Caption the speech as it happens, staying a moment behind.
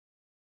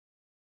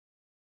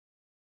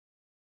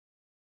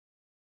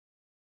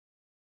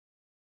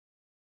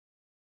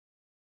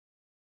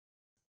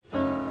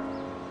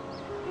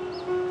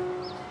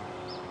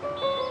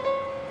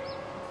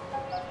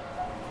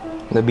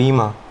இந்த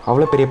பீமா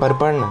அவ்வளோ பெரிய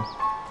பருப்பான்னு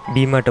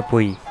பீமாட்ட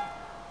போய்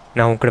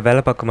நான் உன் கூட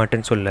வேலை பார்க்க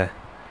மாட்டேன்னு சொல்ல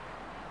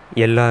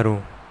எல்லாரும்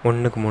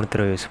 1க்கு 3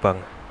 தடவை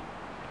யோசிப்பாங்க.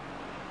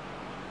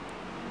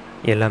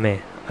 எல்லாமே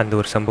அந்த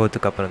ஒரு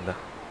சம்பவத்துக்கு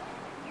அப்புறம்தான்.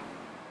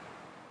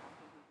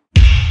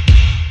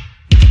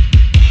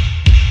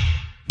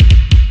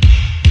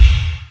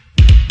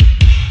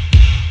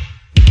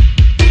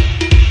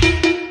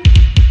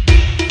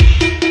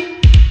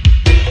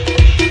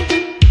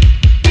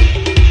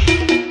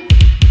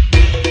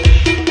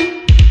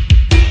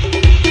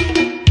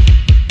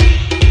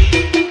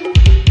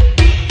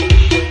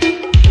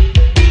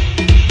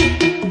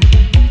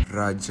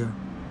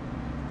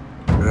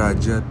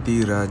 ராஜாத்தி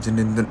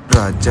ராஜநந்தன்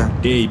ராஜா.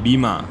 டேய்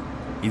பீமா,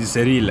 இது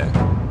சரியில்லை.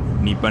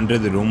 நீ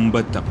பண்றது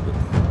ரொம்ப தப்பு.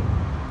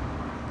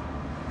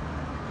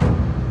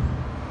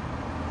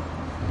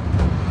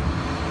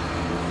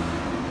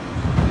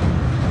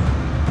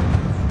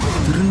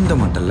 திருந்த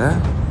மாட்டல.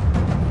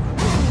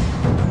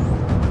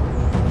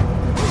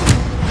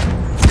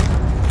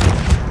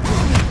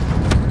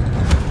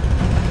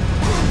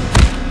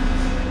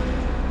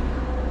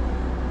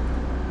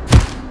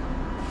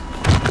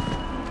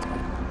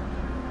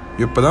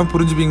 எப்பதான்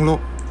புரிஞ்சுப்பீங்களோ?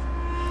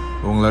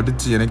 உங்களை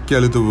அடிச்சு எனக்கே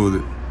அழுத்து போகுது.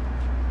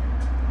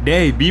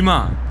 டேய் பீமா,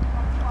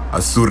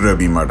 அசுர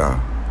பீமாடா.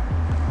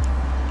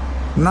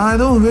 நான்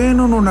ஏதோ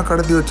வேணும்னு உன்னை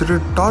கடத்தி வச்சுட்டு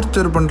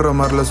டார்ச்சர் பண்ற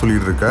மாதிரிலாம்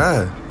சொல்லிட்டு இருக்க.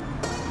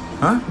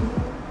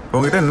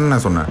 உங்ககிட்ட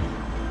என்ன சொன்னேன்?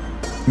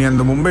 நீ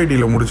அந்த மும்பை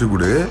டீல முடிச்சு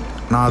கொடு,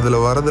 நான்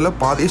அதில் வரதில்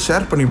பாதியை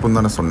ஷேர் பண்ணிப்போம்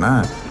தானே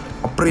சொன்னேன்.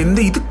 அப்புறம்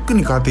எந்த இதுக்கு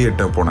நீ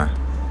கார்த்திகேட்ட போன?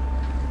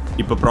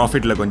 இப்போ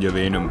ப்ராஃபிட்டில் கொஞ்சம்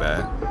வேணும்ப,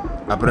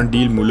 அப்புறம்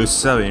டீல்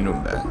முழுசாக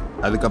வேணும்ப,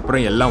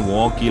 அதுக்கப்புறம் எல்லாம் ஓ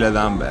கீழே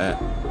தான்ப.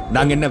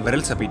 நாங்கள் என்ன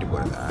விரல் சப்பிட்டு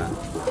போகிறதா?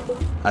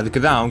 அதுக்கு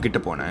தான் அவன்கிட்ட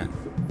போனேன்.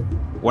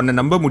 உன்னை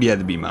நம்ப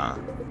முடியாது பீமா.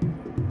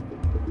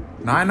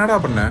 நான் என்னடா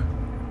பண்ணேன்?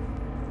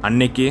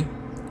 அன்னைக்கு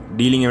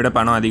டீலிங்கை விட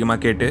பணம்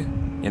அதிகமாக கேட்டு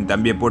என்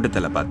தம்பியை போட்டு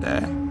தலை பார்த்த.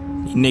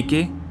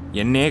 இன்னைக்கு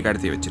என்னையே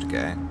கடத்தி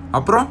வச்சிருக்க.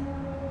 அப்புறம்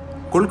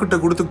கொல்கட்டை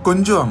கொடுத்து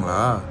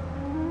கொஞ்சுவாங்களா?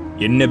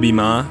 என்ன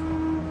பீமா,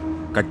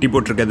 கட்டி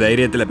போட்டிருக்க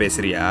தைரியத்தில்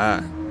பேசுறியா?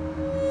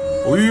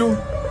 ஐயோ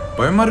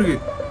பயமா இருக்கு.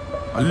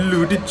 அல்லு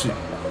விட்டுச்சு.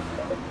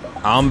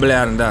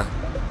 ஆம்பளையா இருந்தா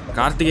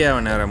கார்த்திகேயாவை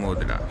நேரம்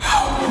போகுதுடா.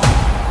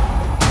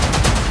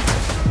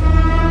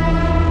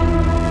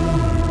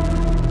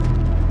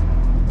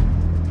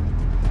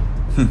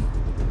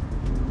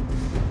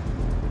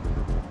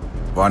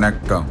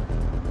 வணக்கம்.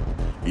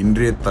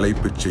 இன்றைய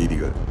தலைப்புச்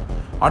செய்திகள்.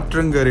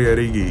 ஆற்றங்கரை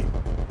அருகே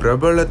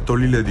பிரபல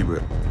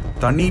தொழிலதிபர்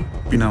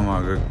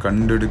தனிப்பினமாக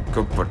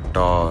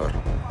கண்டெடுக்கப்பட்டார்.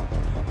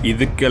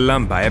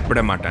 இதுக்கெல்லாம்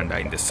பயப்பட மாட்டான்டா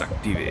இந்த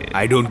சக்திவே.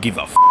 I don't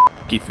give a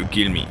if you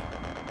kill me.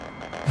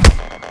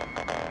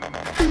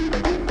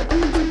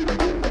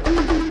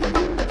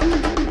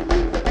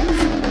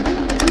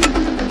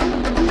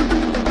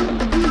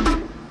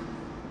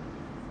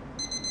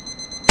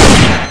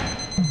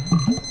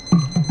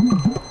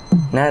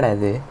 என்னடா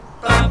இது?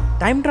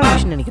 டைம்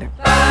டிரான்சிஷன் நினைக்கிறேன்.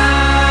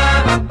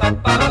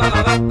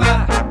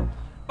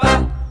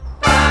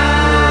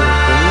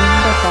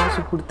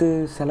 காசு கொடுத்து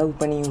செலவு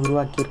பண்ணி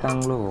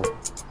உருவாக்கியிருக்காங்களோ?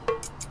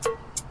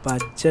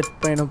 பட்ஜெட்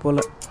பயணம் போல.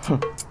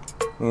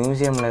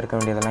 மியூசியமில் இருக்க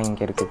வேண்டியதெல்லாம்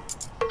இங்கே இருக்கு.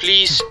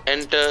 Please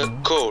enter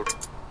code.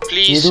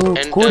 Please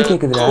code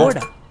கேட்குதுடா.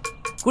 கோடா?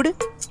 கோடு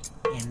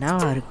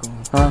என்னவா இருக்கும்?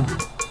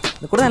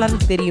 இந்த கூட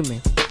எல்லாருக்கும் தெரியுமே.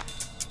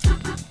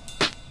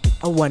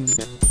 1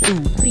 2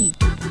 3.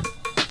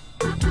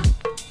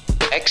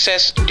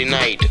 Access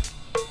denied.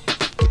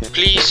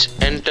 Please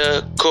enter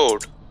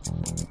code.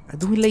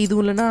 அதுவும் இல்லை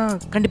இதுவும் இல்லைன்னா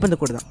கண்டிப்பாக இந்த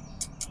கோடு தான்.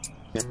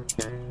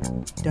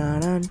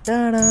 டாடான்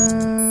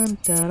டாடான்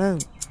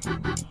டாடான்.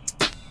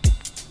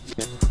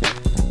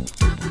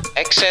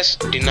 Access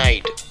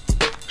denied.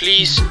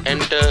 Please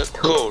enter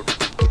code.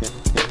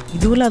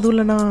 இதுவும் இல்லை அதுவும்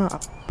இல்லைன்னா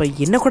அப்போ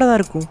என்ன கூட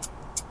தான் இருக்கும்?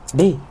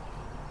 டேய்,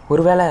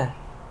 ஒருவேளை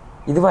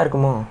இதுவாக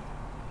இருக்குமோ?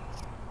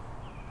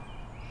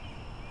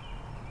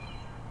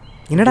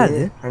 என்னடா அது?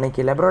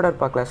 அன்னைக்கு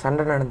லெப்ரடார் பார்க்கல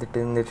சண்டை நடந்துட்டு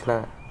இருந்துச்சுல,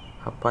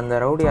 அப்போ அந்த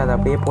ரவுடி அதை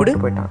அப்படியே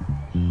போட்டு போயிட்டான்.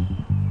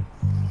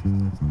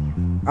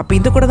 அப்போ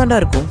இந்த கூட தான்டா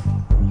இருக்கும்.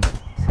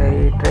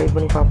 சரி, ட்ரை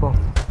பண்ணி பார்ப்போம்.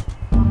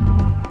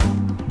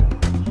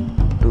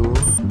 2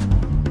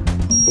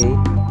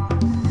 8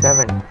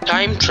 7.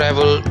 Time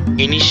travel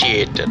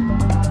initiated.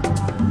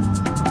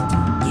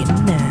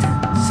 என்ன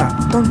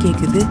சத்தம்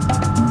கேட்குது?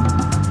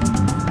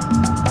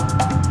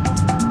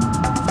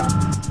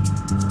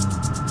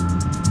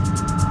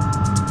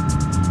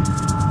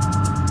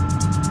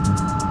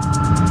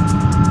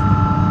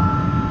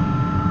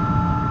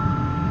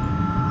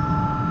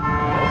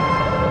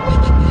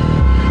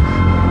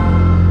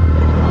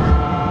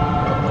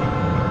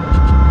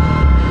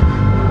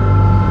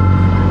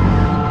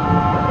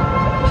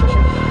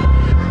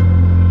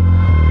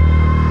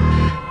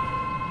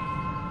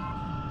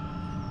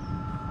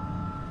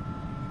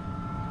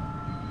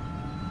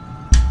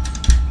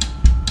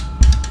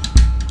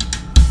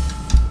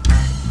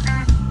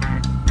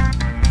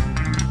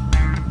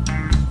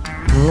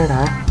 என்னடா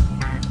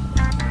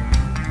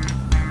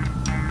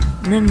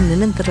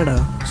என்னன்னு தெரியலடா,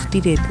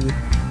 சுற்றிட்டே இருக்குது.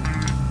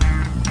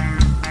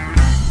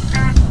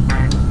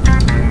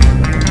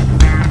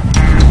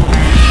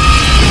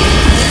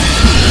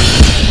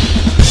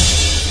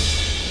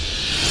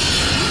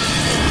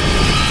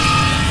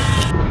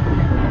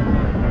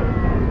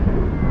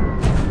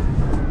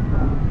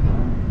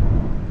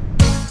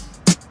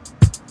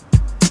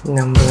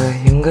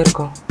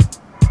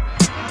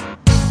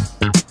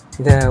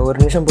 இதை ஒரு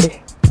நிமிஷம் பிடி.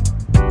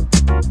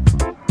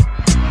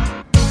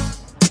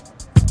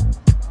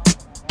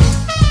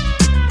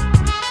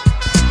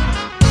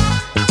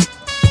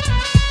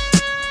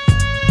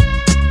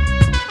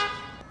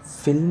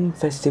 ஃபில்ம்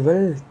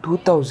ஃபெஸ்டிவல்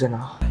 2000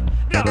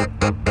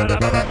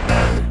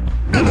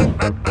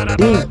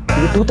 டேய்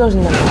இது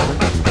 2000 தான்.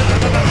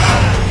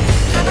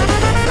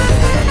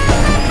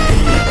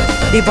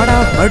 டேய் பாடா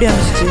மறுபடியும்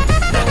ஆரம்பிச்சிச்சு.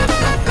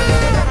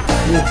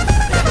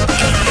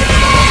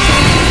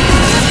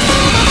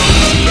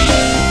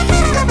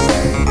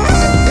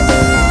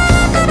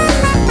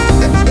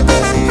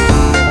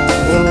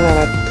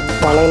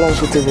 தலையெல்லாம்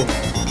சுற்றுது.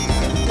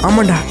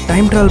 ஆமாண்டா,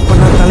 டைம் ட்ராவல்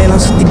பண்ணால்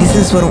தலையெல்லாம் சுற்றி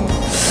டிஸ்டன்ஸ் வரும்.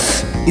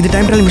 இது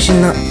டைம் ட்ராவல்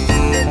மிஷின் தான்.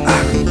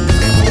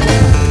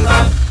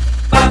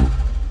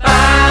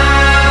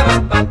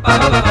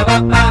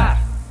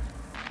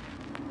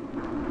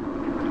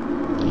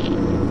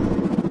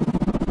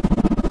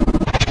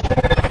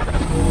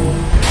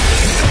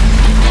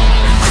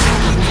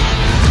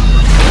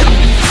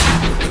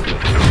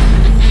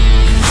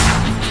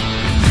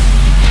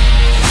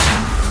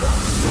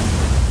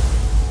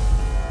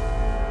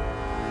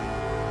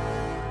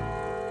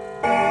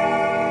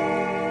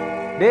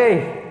 டேய்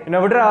என்ன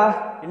விடுறா,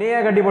 என்னையே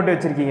கட்டி போட்டு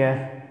வச்சிருக்கீங்க?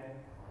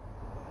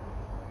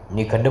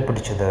 நீ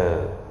கண்டுபிடிச்சது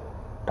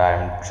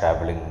டைம்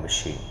ட்ராவலிங்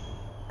மிஷின்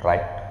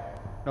ரைட்?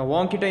 நான்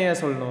உன்கிட்ட ஏன்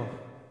சொல்லணும்?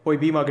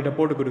 போய் பீமா கிட்ட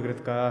போட்டு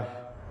கொடுக்குறதுக்கா?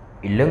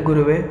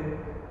 இல்லைங்குருவே,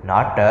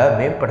 நாட்டை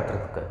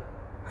மேம்படுத்துறதுக்கு.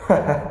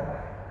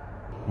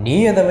 நீ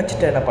அதை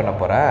வச்சுட்டு என்ன பண்ண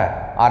போகிற?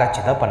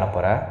 ஆராய்ச்சி தான் பண்ண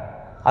போகிற.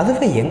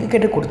 அதுவே எங்கள்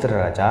கிட்ட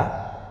கொடுத்துட்ற ராஜா.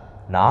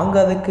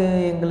 நாங்கள் அதுக்கு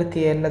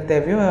எங்களுக்கு என்ன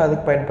தேவையோ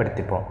அதுக்கு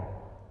பயன்படுத்திப்போம்.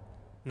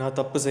 நான்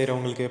தப்பு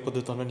செய்கிறவங்களுக்கு எப்போது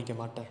தொண்டை நிற்க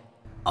மாட்டேன்.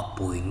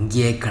 அப்போது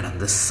இங்கேயே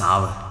கடந்து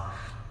சாவ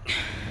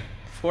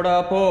போடா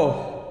போ.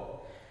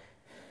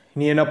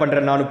 நீ என்ன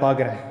பண்ணுற நானும்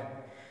பார்க்குறேன்.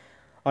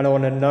 ஆனால்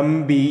உன்னை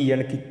நம்பி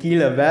எனக்கு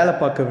கீழே வேலை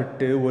பார்க்க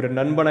விட்டு ஒரு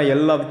நண்பனை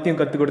எல்லா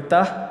வித்தையும் கற்றுக்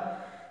கொடுத்தா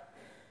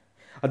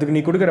அதுக்கு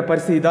நீ கொடுக்குற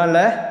பரிசு இதான்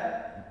இல்லை?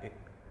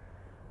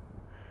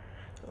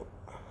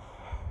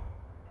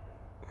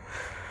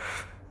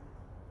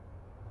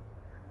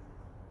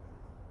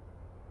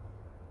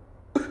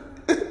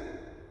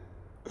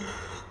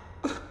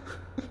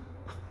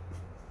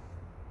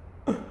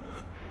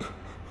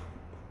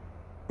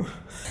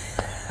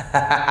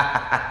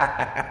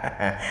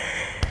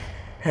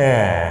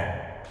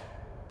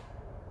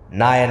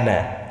 நான் என்ன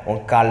உன்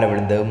காலில்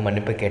விழுந்து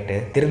மன்னிப்பு கேட்டு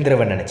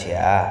திருந்துருவேன்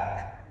நினச்சியா?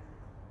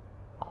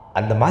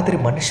 அந்த மாதிரி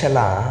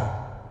மனுஷெல்லாம்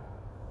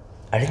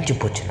அழிஞ்சு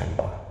போச்சு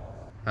நண்பா.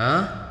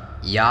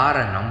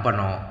 யாரை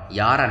நம்பணும்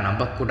யாரை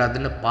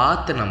நம்பக்கூடாதுன்னு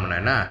பார்த்து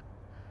நம்பினேன்னா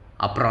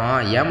அப்புறம்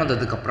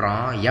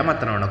ஏமாந்ததுக்கப்புறம்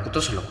ஏமாத்தினவனை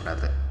குற்றம்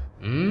சொல்லக்கூடாது.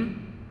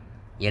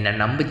 என்னை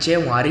நம்பிச்சே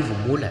உன் அறிவு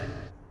மூளை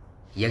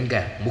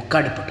எங்கே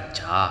முக்காடு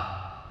போட்டுச்சா?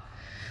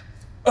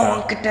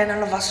 உன்கிட்ட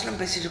என்னால் வசனம்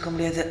பேசிட்டு இருக்க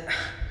முடியாது.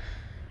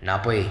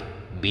 நான் போய்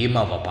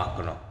பீமாவை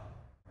பார்க்கணும்.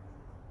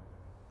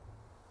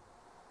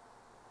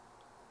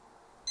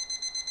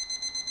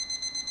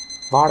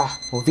 வாடா,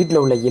 உன்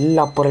வீட்டில் உள்ள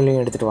எல்லா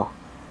பொருளையும் எடுத்துகிட்டு வா.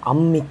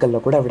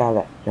 அம்மிக்கல்ல கூட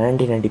விடாத.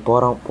 நண்டி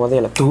போகிறோம்,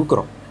 புதையில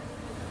தூக்குறோம்.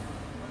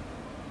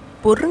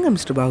 பொறுங்க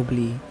மிஸ்டர்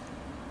பாகுபலி.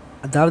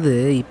 அதாவது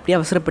இப்படி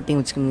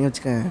அவசரப்பட்டீங்க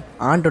வச்சுக்க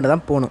ஆண்டோட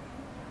தான் போகணும்.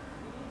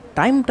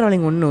 டைம்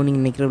ட்ராவலிங் ஒன்றும்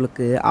நீங்கள்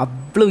நினைக்கிறவங்களுக்கு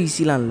அவ்வளோ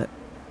ஈஸிலாம் இல்லை.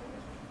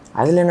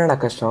 அதில் என்னடா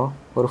கஷ்டம்?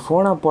 ஒரு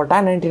ஃபோனை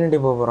போட்டால் 90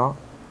 போக போகிறோம்.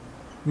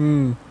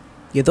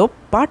 ஏதோ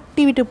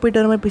பாட்டி வீட்டுக்கு போயிட்டு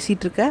வர மாதிரி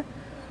பேசிகிட்டு இருக்க.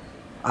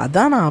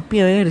 அதான் நான்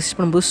அப்பயே ரிசர்ச்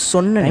பண்ணும்போது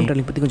சொன்னேன் டைம்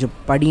ட்ராவலிங் பற்றி கொஞ்சம்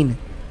படின்னு.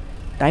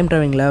 டைம்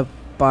ட்ராவலிங்கில்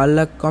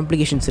பல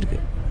காம்ப்ளிகேஷன்ஸ்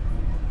இருக்குது.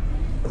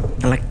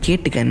 நல்லா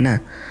கேட்டுக்க என்ன.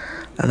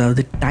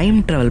 அதாவது டைம்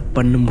ட்ராவல்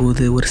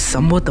பண்ணும்போது ஒரு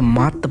சம்பவத்தை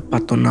மாற்ற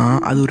பார்த்தோன்னா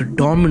அது ஒரு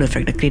டாமினோ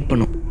எஃபெக்டை க்ரியேட்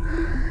பண்ணும்.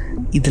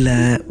 இதில்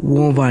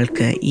உன்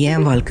வாழ்க்கை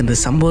என் வாழ்க்கை இந்த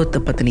சம்பவத்தை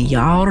பற்றின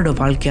யாரோட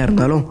வாழ்க்கையாக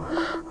இருந்தாலும்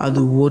அது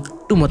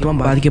ஒட்டு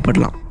மொத்தமாக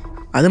பாதிக்கப்படலாம்.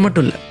 அது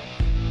மட்டும் இல்லை,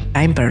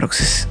 டைம்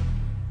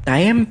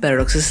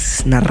பேரடாக்ஸஸ்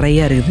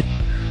நிறையா இருக்குது.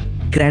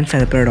 Grand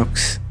father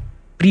paradox,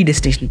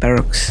 predestination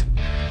paradox,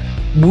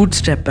 boot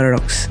strap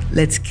paradox,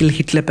 let's kill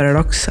Hitler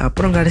paradox,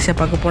 அப்புறம் கடைசியாக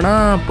பார்க்க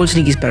போனால்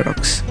போல்ஷினிகிஸ்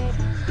பேரடாக்ஸ்.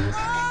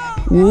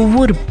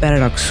 ஒவ்வொரு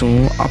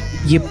பேரடாக்ஸும்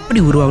எப்படி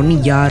உருவாகும்னு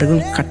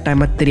யாருக்கும்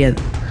கட்டாயமாக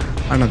தெரியாது.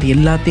 ஆனால் அது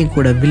எல்லாத்தையும்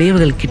கூட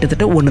விளைவுகள்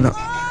கிட்டத்தட்ட ஒன்று தான்.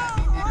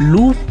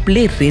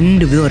 லூப்லே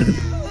 2 விதம்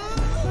இருக்குது.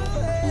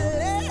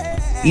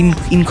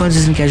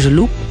 இன்கான்சிஸ்டன்ட் கேஷுவல்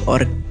லூப்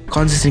ஒரு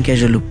கான்சிஸ்டன்ட்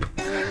கேஷுவல் லூப்.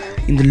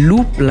 இந்த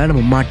லூப்பில்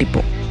நம்ம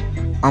மாட்டிப்போம்.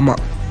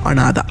 ஆமாம்,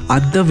 ஆனால்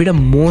அதை விட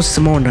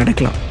மோசமாக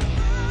நடக்கலாம்.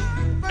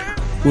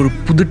 ஒரு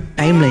புது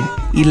டைம்லைன்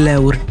இல்லை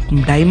ஒரு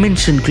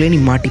டைமென்ஷனுக்குள்ளே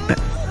நீ மாட்டிப்ப.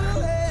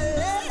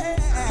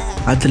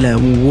 அதில்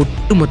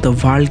ஒட்டுமொத்த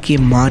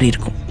வாழ்க்கையே மாறி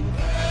இருக்கும்.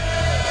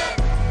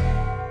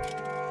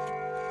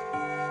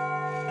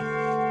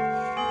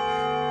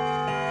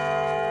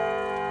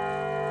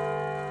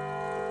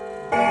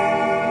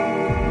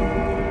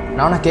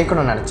 நானும்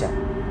கேட்கணும்னு நினச்சேன்,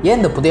 ஏன்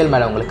இந்த புதையல்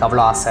மேலே உங்களுக்கு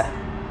அவ்வளோ ஆசை?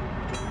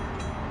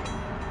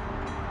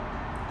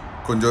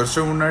 கொஞ்சம்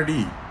வருஷம் முன்னாடி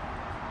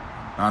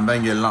நான் தான்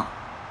இங்கே எல்லாம்.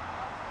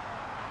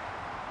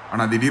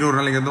 ஆனால் திடீர்னு ஒரு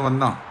நாள் இங்கேருந்து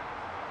வந்தான்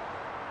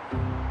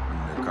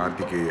அந்த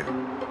கார்த்திகேயா.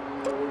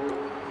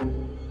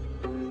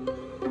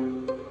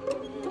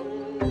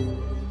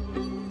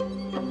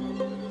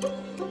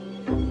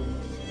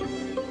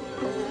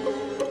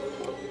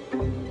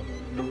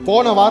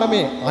 போன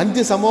வாரமே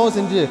 5 சம்பவம்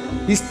செஞ்சு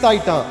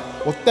ஹிஸ்தாயிட்டான்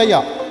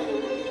ஒத்தையா.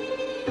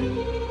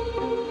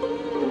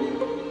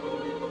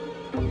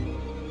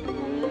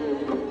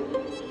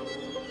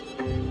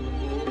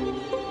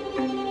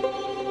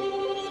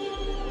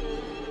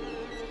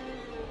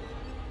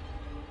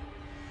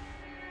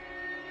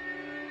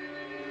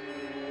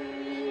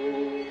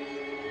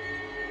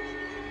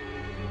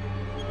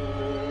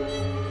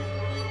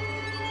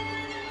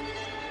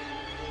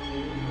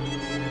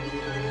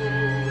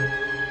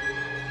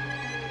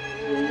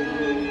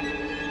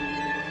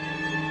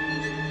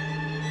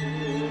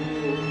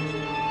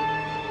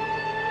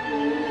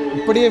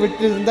 இப்படியே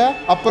விட்டு இருந்தா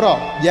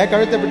அப்புறம் என்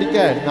கழுத்தை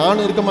பிடிக்க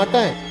நானும் இருக்க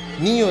மாட்டேன்,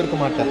 நீயும் இருக்க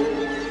மாட்டேன்.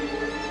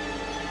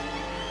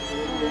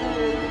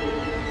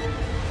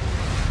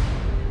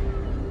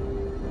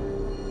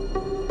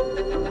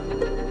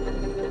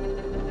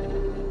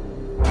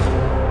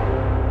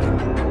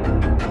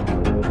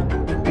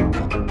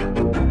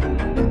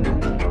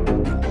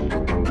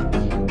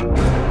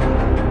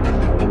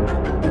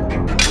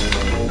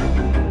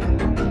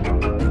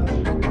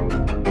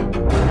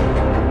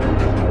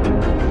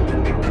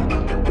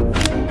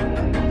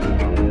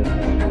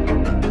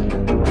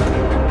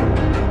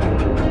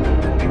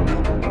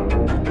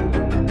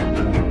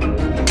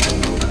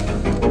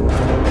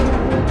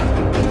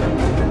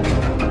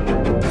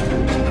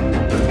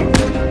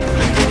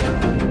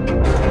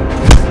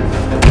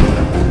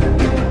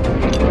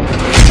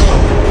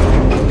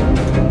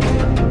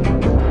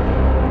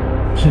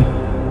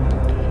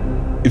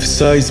 If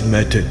size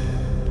mattered,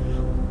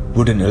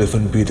 would an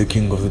elephant be the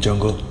king of the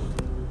jungle?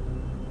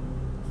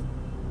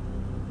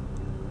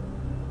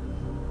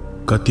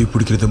 கத்தி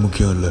பிடிக்கிறது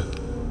முக்கியம் இல்லை,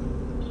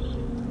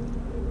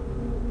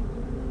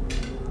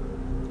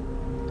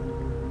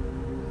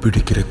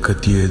 பிடிக்கிற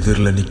கத்தியை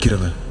எதிரில்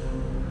நிற்கிறவன்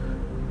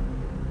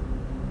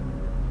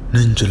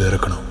நெஞ்சில்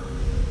இறக்கணும்.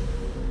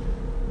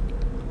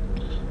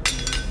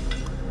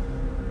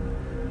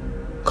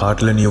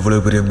 காட்டில் நீ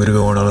எவ்வளோ பெரிய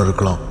மிருகம் வேணாலும்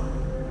இருக்கலாம்,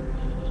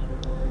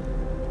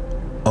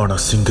 ஆனா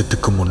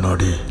சிங்கத்துக்கு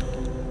முன்னாடி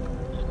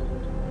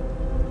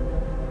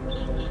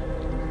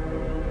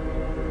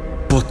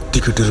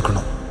பொத்திக்கிட்டு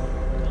இருக்கணும்.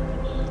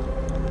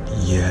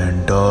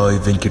 ஏன்டா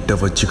இவன் கிட்ட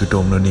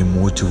வச்சுக்கிட்டோம்னு நீ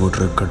மூச்சு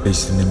விடுற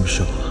கடைசி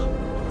நிமிஷம்,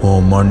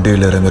 உன்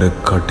மண்டையில் இறங்குற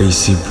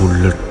கடைசி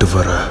புல்லட்டு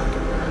வர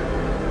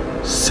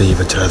செய்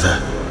வச்சிடாத.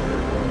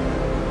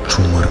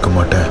 சும்மா இருக்க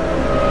மாட்டேன்.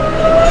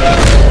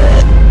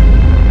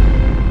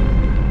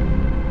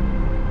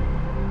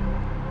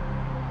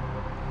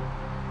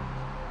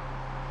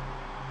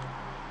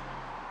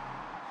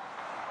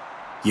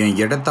 என்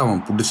இடத்த அவன்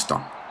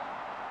பிடிச்சிட்டான்.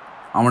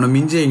 அவனை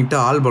மிஞ்சி என்கிட்ட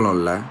ஆள் பலம்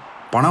இல்லை,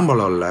 பணம்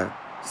பலம் இல்லை,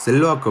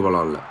 செல்வாக்கு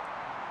பலம் இல்லை.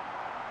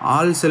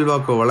 ஆள்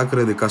செல்வாக்கு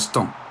வளர்க்குறது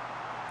கஷ்டம்,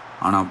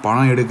 ஆனால்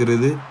பணம்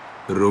எடுக்கிறது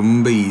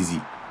ரொம்ப ஈஸி.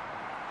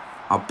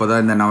 அப்போ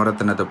தான் இந்த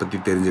நவரத்தினத்தை பற்றி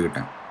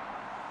தெரிஞ்சுக்கிட்டேன்.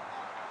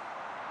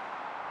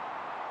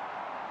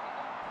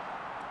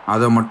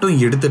 அதை மட்டும்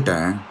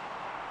எடுத்துட்டேன்,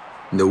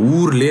 இந்த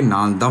ஊர்லேயே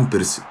நான் தான்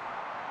பெருசு.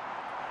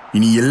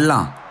 இனி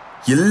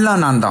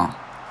எல்லாம் நான் தான்.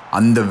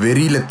 அந்த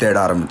வெறியில் தேட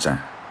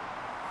ஆரம்பித்தேன்.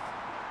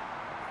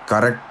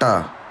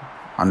 கரெக்டாக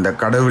அந்த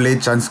கடவுளே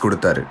சான்ஸ்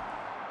கொடுத்தாரு.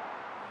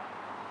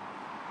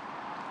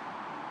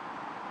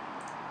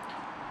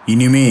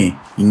 இனிமே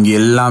இங்க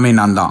எல்லாமே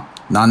நான்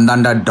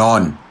தான்டா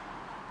டான்,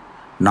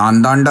 நான்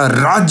தான்டா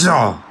ராஜா.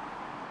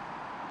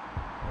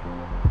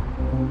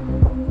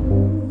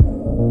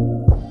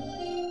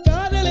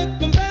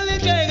 காதலுக்கும்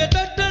பள்ளிக்கைக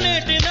தொட்டு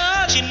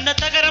நீட்டினார் சின்ன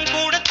தகரம்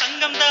கூட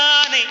தங்கம்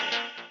தானே.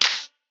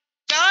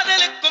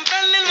 காதலுக்கும்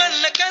பள்ளில்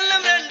வல்ல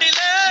கள்ளம்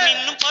ரெண்டில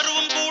இன்னும்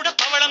பருவம் கூட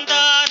பவளம்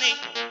தானே.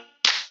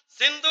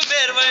 சிந்தும்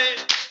வேர்வை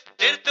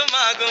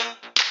திருத்தமாகும்,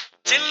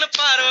 சின்ன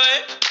பார்வை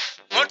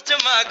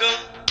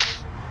மோட்சமாகும்.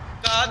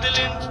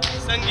 காதலின்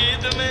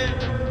சங்கீதமே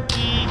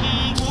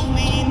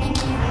பூமியின்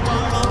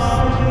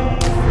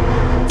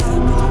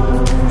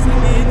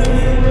சங்கீதமே.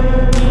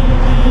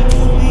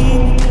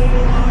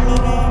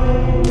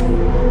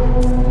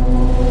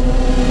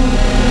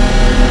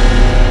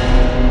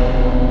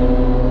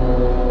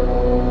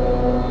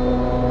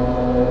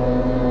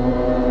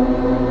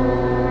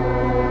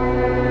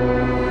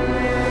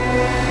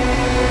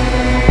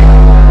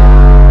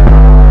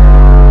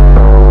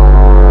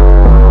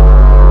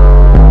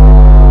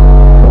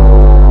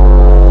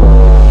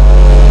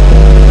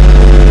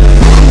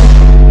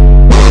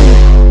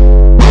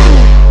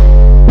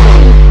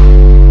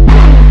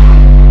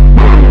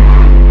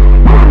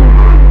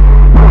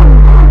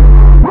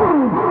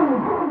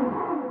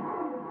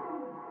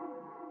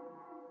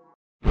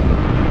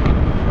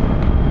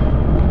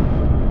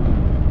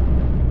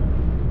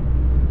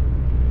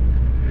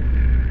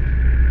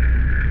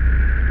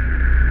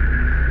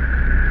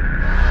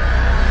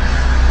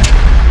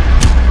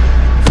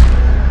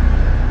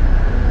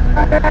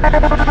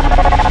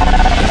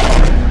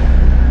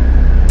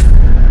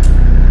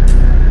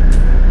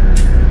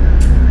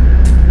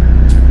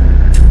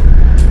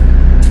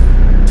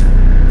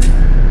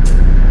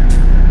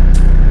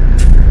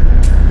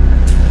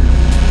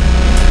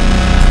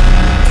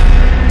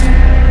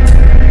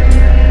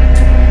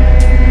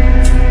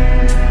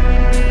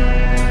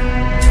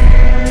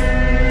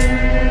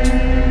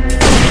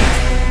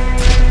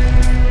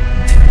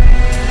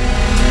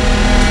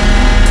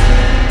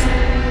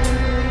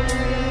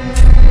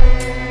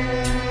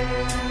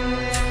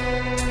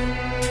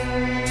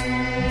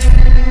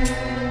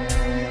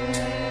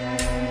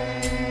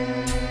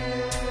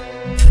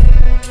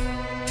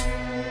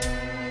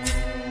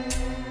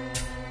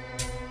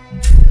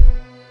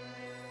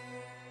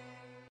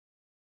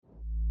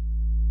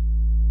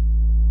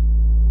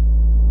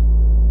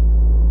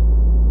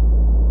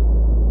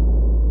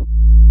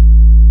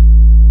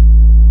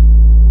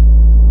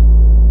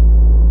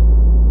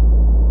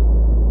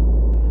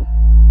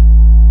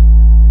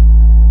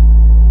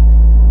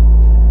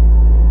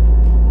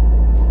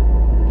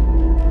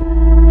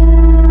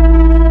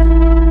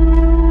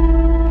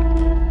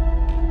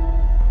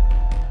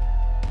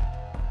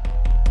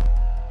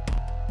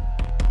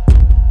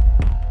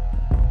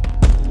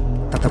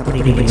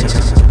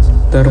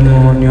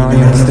 தர்மம்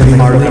நியாயம்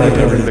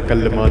இந்த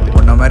கல் மாதிரி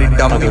உன்ன மாதிரி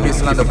டம்மி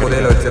பீஸ்லாம் அந்த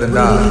புதையில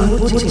வச்சிருந்தா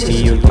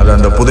அது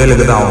அந்த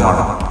புதையலுக்கு தான்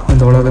அவமானம்.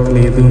 அந்த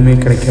உலகத்தில் எதுவுமே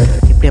கிடைக்காது.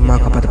 இப்படி அம்மா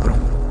காப்பாற்ற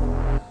போகிறோம்.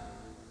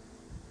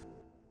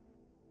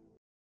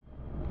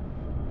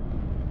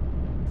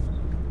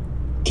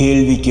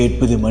 கேள்வி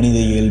கேட்பது மனித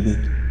இயல்பு,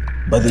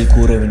 பதில்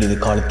கூற வேண்டியது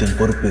காலத்தின்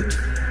பொறுப்பு.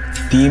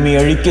 தீமை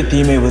அழிக்க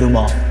தீமை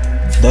வருமா,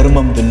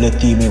 தர்மம் வெல்ல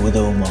தீமை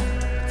உதவுமா?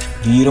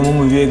 வீரமும்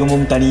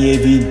விவேகமும் தனியே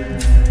வீண்,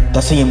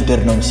 தசையும்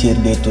திறனும்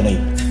சேர்ந்தே துணை.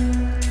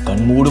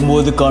 கண் மூடும்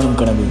போது காணும்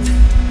கனவு,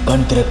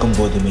 கண் திறக்கும்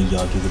போது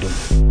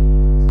மெய்யாகிவிடும்.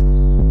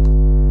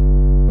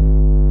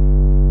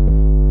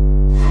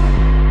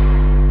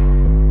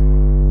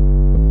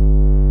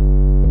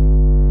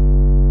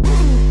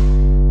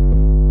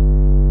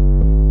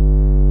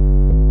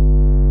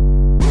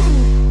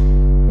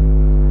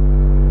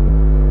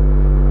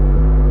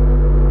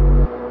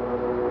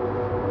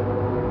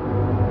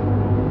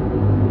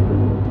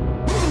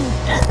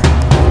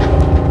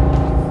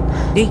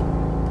 டேய்,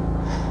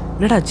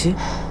 என்னடாச்சு?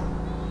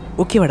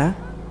 ஓகேவாடா?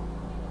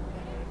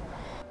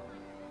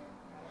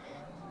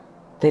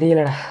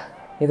 தெரியலடா,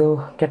 ஏதோ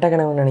கெட்ட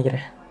கனவுன்னு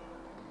நினைக்கிறேன்.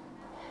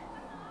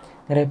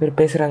 நிறைய பேர்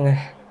பேசுகிறாங்க,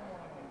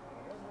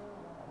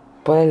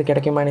 புதையல்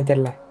கிடைக்குமான்னு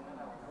தெரில.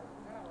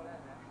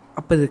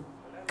 அப்போ இது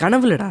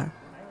கனவுலடா,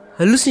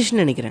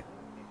 ஹலுசினேஷன் நினைக்கிறேன்.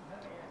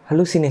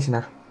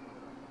 ஹலூசினேஷனா?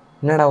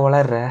 என்னடா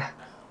உளர்ற?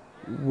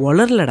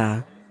 வளரலடா.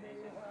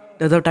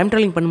 ஏதாவது டைம்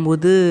ட்ராவலிங்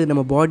பண்ணும்போது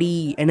நம்ம பாடி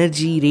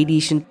எனர்ஜி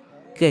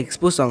ரேடியேஷனுக்கு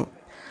எக்ஸ்போஸ் ஆகும்.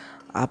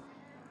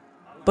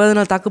 அப்போ அதை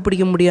நான் தாக்கு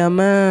பிடிக்க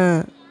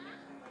முடியாமல்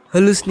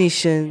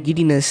ஹலுசினேஷன்,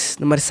 கிடினஸ்,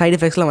 இந்த மாதிரி சைடு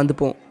எஃபெக்ட்ஸ்லாம்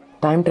வந்துப்போம்.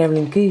 டைம்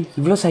ட்ராவலிங்க்கு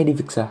இவ்வளோ சைடு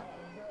எஃபெக்ட்ஸா?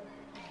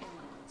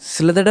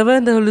 சில தடவை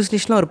இந்த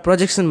ஹலுசினேஷன்லாம் ஒரு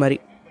ப்ரொஜெக்ஷன் மாதிரி,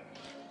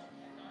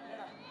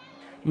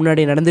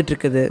 முன்னாடி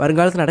நடந்துகிட்ருக்குது,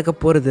 வருங்காலத்தில் நடக்க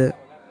போகிறது,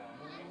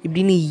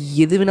 இப்படின்னு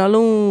எது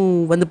வேணாலும்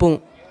வந்து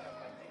போகும்.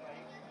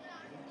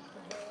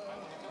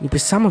 நீ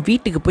பேசாமல்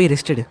வீட்டுக்கு போய்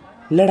ரெஸ்ட் எடு.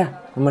 இல்லைடா,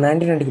 நம்ம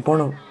 1990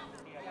 போனோம்.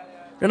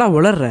 ஏன்னா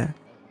வளர்ற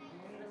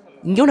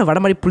இங்கே உன்னை வட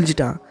மாதிரி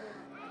புளிச்சிட்டான்.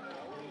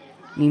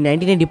 நீ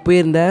 1990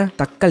 போயிருந்த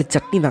தக்காளி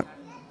சட்னி தான்.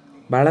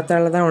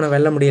 பலத்தால் தான் அவனை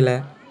வெல்ல முடியல,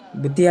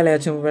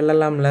 புத்தியாலையாச்சும்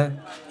வெல்லலாம்ல.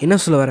 என்ன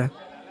சொல்ல வர?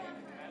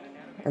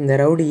 அந்த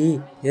ரவுடி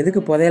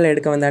எதுக்கு புதையலை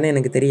எடுக்க வந்தானே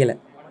எனக்கு தெரியலை.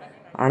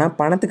 ஆனால்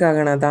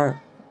பணத்துக்காகனா தான்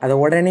அதை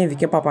உடனே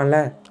விற்க பார்ப்பான்ல.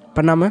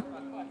 பண்ணாமல்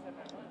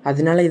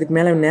அதனால இதுக்கு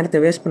மேலே நேரத்தை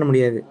வேஸ்ட் பண்ண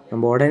முடியாது.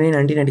 நம்ம உடனே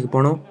 1990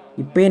 போனோம்.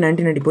 இப்போயே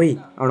 1990 போய்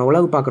அவனை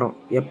உலகு பார்க்குறோம்.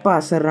 எப்போ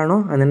அசர்றானோ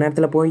அந்த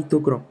நேரத்தில் போய்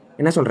தூக்குறோம்.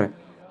 என்ன சொல்கிற?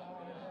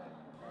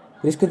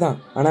 ரிஸ்க்கு தான்,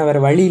 ஆனால் வேறு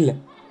வழி இல்லை.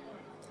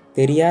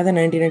 தெரியாத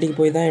 1990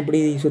 போய் தான் எப்படி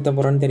சுற்ற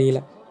போகிறோன்னு தெரியல.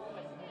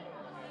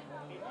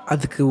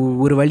 அதுக்கு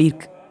ஒரு வழி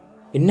இருக்குது.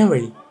 என்ன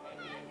வழி?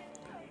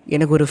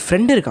 எனக்கு ஒரு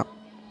ஃப்ரெண்டு இருக்கான்,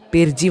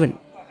 பேர் ஜீவன்.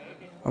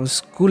 அவன்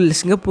ஸ்கூலில்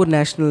சிங்கப்பூர்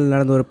நேஷ்னல்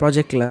நடந்த ஒரு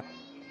ப்ராஜெக்டில்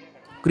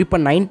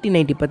குறிப்பாக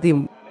 1990 பற்றி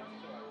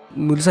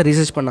முழுசாக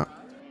ரிசர்ச் பண்ணான்.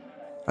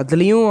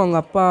 அதுலேயும் அவங்க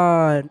அப்பா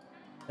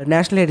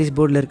நேஷ்னல் ஹெரிட்டேஜ்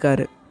போர்டில்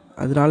இருக்கார்.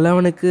 அதனால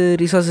அவனுக்கு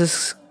ரிசோர்ஸஸ்,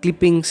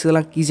 கிளிப்பிங்ஸ்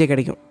இதெல்லாம் ஈஸியாக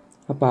கிடைக்கும்.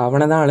 அப்போ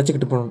அவனை தான்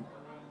அழைச்சிக்கிட்டு போகணும்.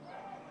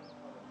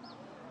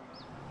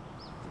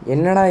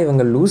 என்னடா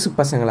இவங்க லூஸு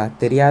பசங்களா?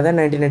 தெரியாத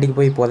 1990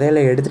 போய்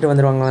புதையலை எடுத்துகிட்டு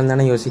வந்துடுவாங்களான்னு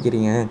தானே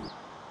யோசிக்கிறீங்க?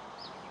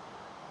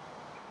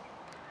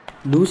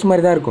 லூஸ்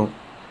மாதிரி தான் இருக்கும்.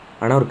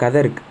 ஆனால் ஒரு கதை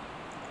இருக்குது.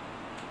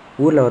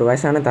 ஊரில் ஒரு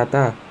வயசான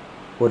தாத்தா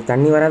ஒரு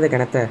தண்ணி வராத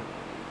கிணத்த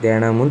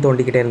தினமும்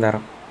தோண்டிக்கிட்டே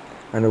இருந்தாராம்.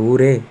 அந்த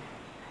ஊரே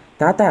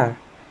தாத்தா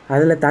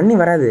அதில் தண்ணி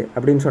வராது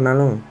அப்படின்னு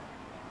சொன்னாலும்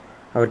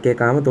அவர்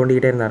கேட்காம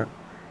தோண்டிக்கிட்டே இருந்தாராம்.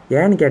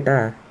 ஏன்னு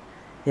கேட்டால்,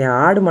 என்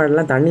ஆடு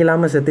மாடெல்லாம் தண்ணி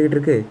இல்லாமல் செத்துக்கிட்டு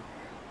இருக்கு,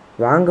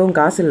 வாங்கவும்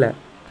காசு இல்லை,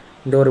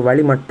 இந்த ஒரு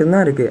வழி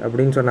மட்டும்தான் இருக்குது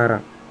அப்படின்னு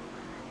சொன்னாராம்.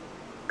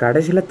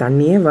 கடைசியில்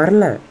தண்ணியே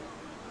வரல.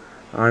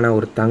 ஆனால்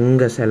ஒரு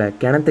தங்க சிலை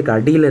கிணத்துக்கு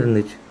அடியில்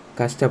இருந்துச்சு.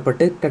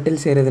 கஷ்டப்பட்டு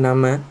கட்டில் செய்கிறது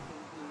நாம்,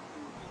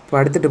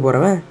 படுத்துட்டு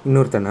போகிறவன்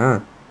இன்னொருத்தனா?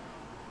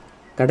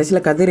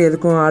 கடைசியில் கதிர்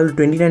எதுக்கும் ஆள்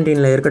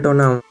 2019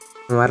 இருக்கட்டும்னு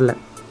அவன் வரல.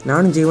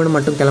 நானும் ஜீவனும்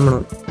மட்டும்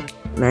கிளம்பணும்.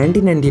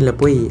 1990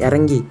 போய்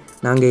இறங்கி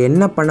நாங்கள்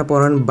என்ன பண்ண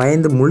போகிறோன்னு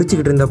பயந்து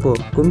முழிச்சுக்கிட்டு இருந்தப்போ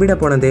கும்பிட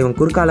போன தெய்வம்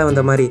குறுக்கால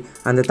வந்த மாதிரி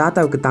அந்த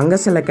தாத்தாவுக்கு தங்க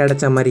சிலை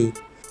கிடைச்ச மாதிரி.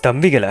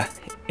 தம்பிகளா,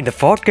 இந்த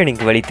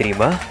ஃபார்ட்கனிங்க்கு வழி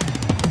தெரியுமா?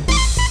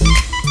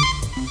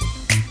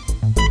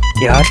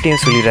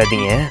 யார்கிட்டையும்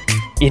சொல்லிடாதீங்க.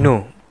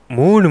 இன்னும்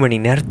 3 மணி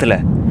நேரத்தில்.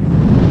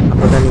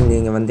 அப்போ தான் நீங்கள்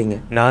இங்கே வந்தீங்க.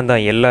 நான்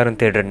தான் எல்லாரும்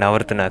தேடுற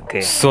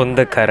நவரத்னாக்கு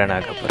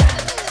சொந்தக்காரனாக போகிறேன்.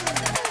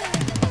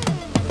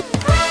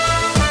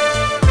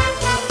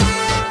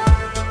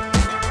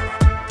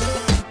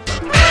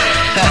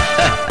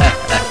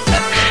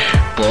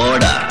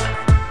 போடா,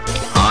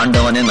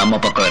 ஆண்டவனே நம்ம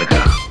பக்கம் இருக்க.